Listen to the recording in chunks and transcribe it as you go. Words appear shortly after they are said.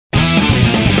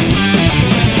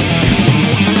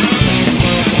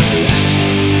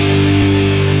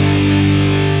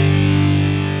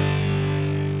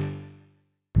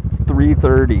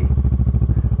3:30.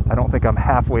 I don't think I'm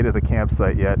halfway to the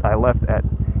campsite yet. I left at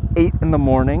 8 in the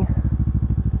morning.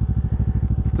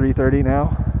 It's 3:30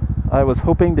 now. I was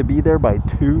hoping to be there by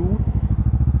 2.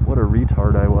 What a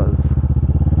retard I was.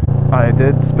 I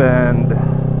did spend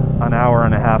an hour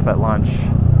and a half at lunch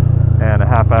and a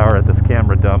half hour at this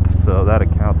camera dump, so that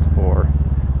accounts for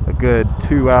a good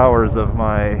 2 hours of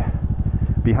my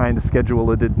behind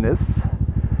scheduledness.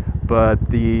 But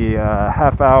the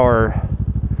half hour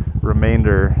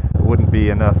remainder wouldn't be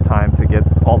enough time to get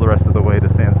all the rest of the way to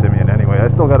San Simeon anyway. I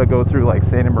still got to go through like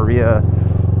Santa Maria,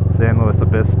 San Luis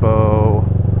Obispo,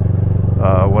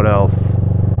 what else?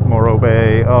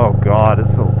 Morobe. Oh god,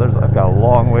 I've got a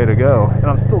long way to go. And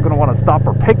I'm still going to want to stop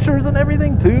for pictures and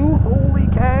everything too? Holy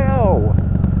cow!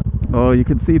 Oh, you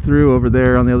can see through over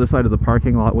there on the other side of the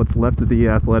parking lot what's left of the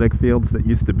athletic fields that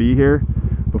used to be here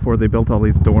before they built all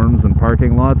these dorms and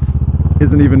parking lots.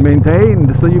 Isn't even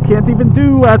maintained, so you can't even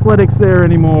do athletics there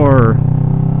anymore.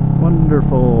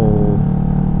 Wonderful.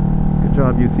 Good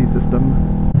job, UC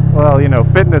system. Well, you know,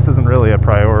 fitness isn't really a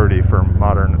priority for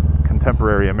modern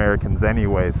contemporary Americans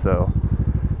anyway, so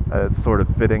it's sort of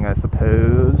fitting, I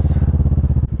suppose.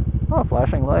 Oh,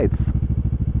 flashing lights.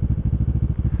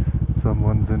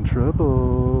 Someone's in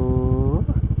trouble.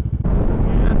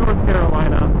 Yeah, North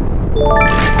Carolina.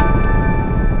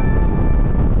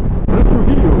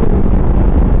 Refugio.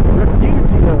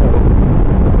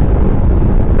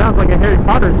 Sounds like a Harry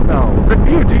Potter spell.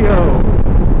 Refugio.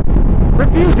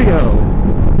 Refugio.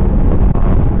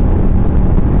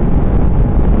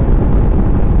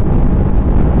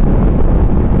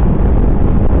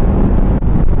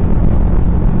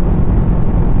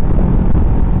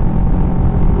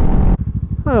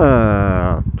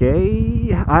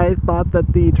 Okay, I thought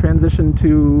that the transition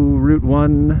to Route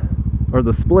 1, or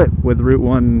the split with Route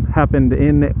 1, happened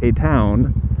in a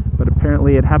town, but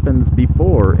apparently it happens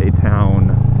before a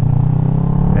town,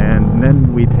 and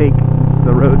then we take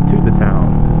the road to the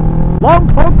town.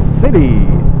 Lompoc City!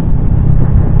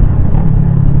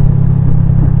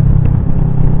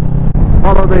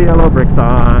 Follow the yellow brick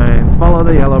signs, follow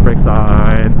the yellow brick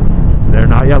signs. They're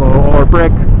not yellow or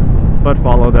brick, but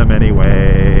follow them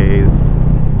anyways.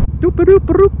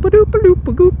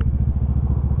 Doop-a-doop-a-doop-a-doop-a-doop-a-goop.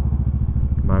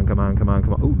 Come on, come on, come on,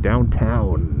 come on. Ooh,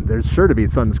 downtown. There's sure to be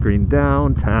sunscreen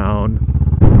downtown.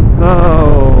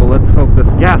 Oh, let's hope this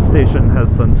gas station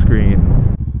has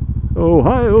sunscreen.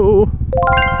 Ohio.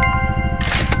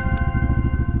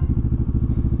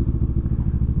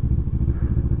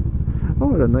 Oh,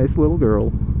 what a nice little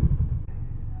girl.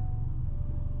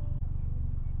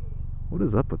 What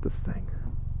is up with this thing?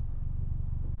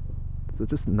 Does it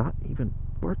just not even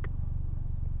work?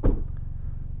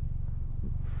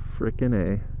 Frickin'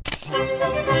 A.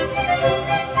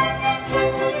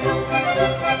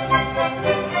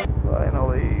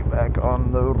 Finally back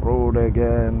on the road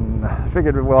again. I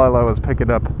figured while I was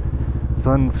picking up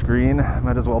sunscreen, I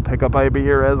might as well pick up a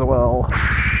beer as well.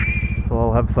 So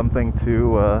I'll have something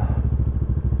to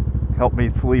help me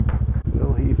sleep.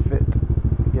 Will he fit?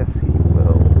 Yes, he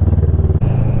will.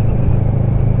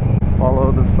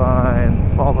 Follow the signs,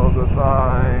 follow the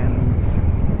signs.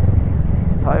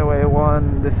 Highway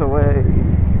 1, this away.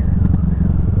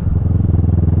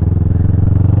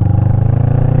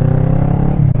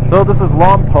 So this is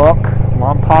Lompoc,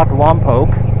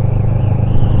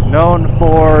 known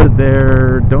for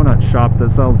their donut shop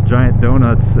that sells giant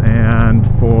donuts and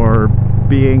for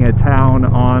being a town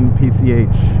on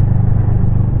PCH.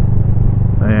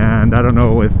 And I don't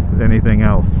know if anything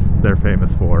else they're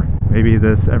famous for. Maybe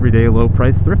this everyday low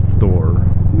price thrift store.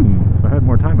 If I had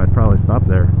more time, I'd probably stop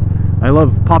there. I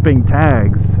love popping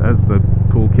tags, as the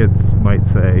cool kids might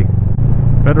say.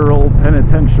 Federal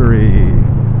Penitentiary.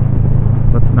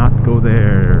 Let's not go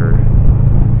there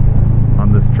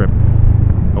on this trip,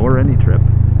 or any trip.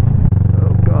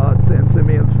 Oh God, San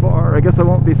Simeon's far. I guess I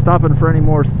won't be stopping for any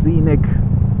more scenic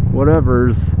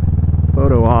whatevers,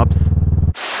 photo ops.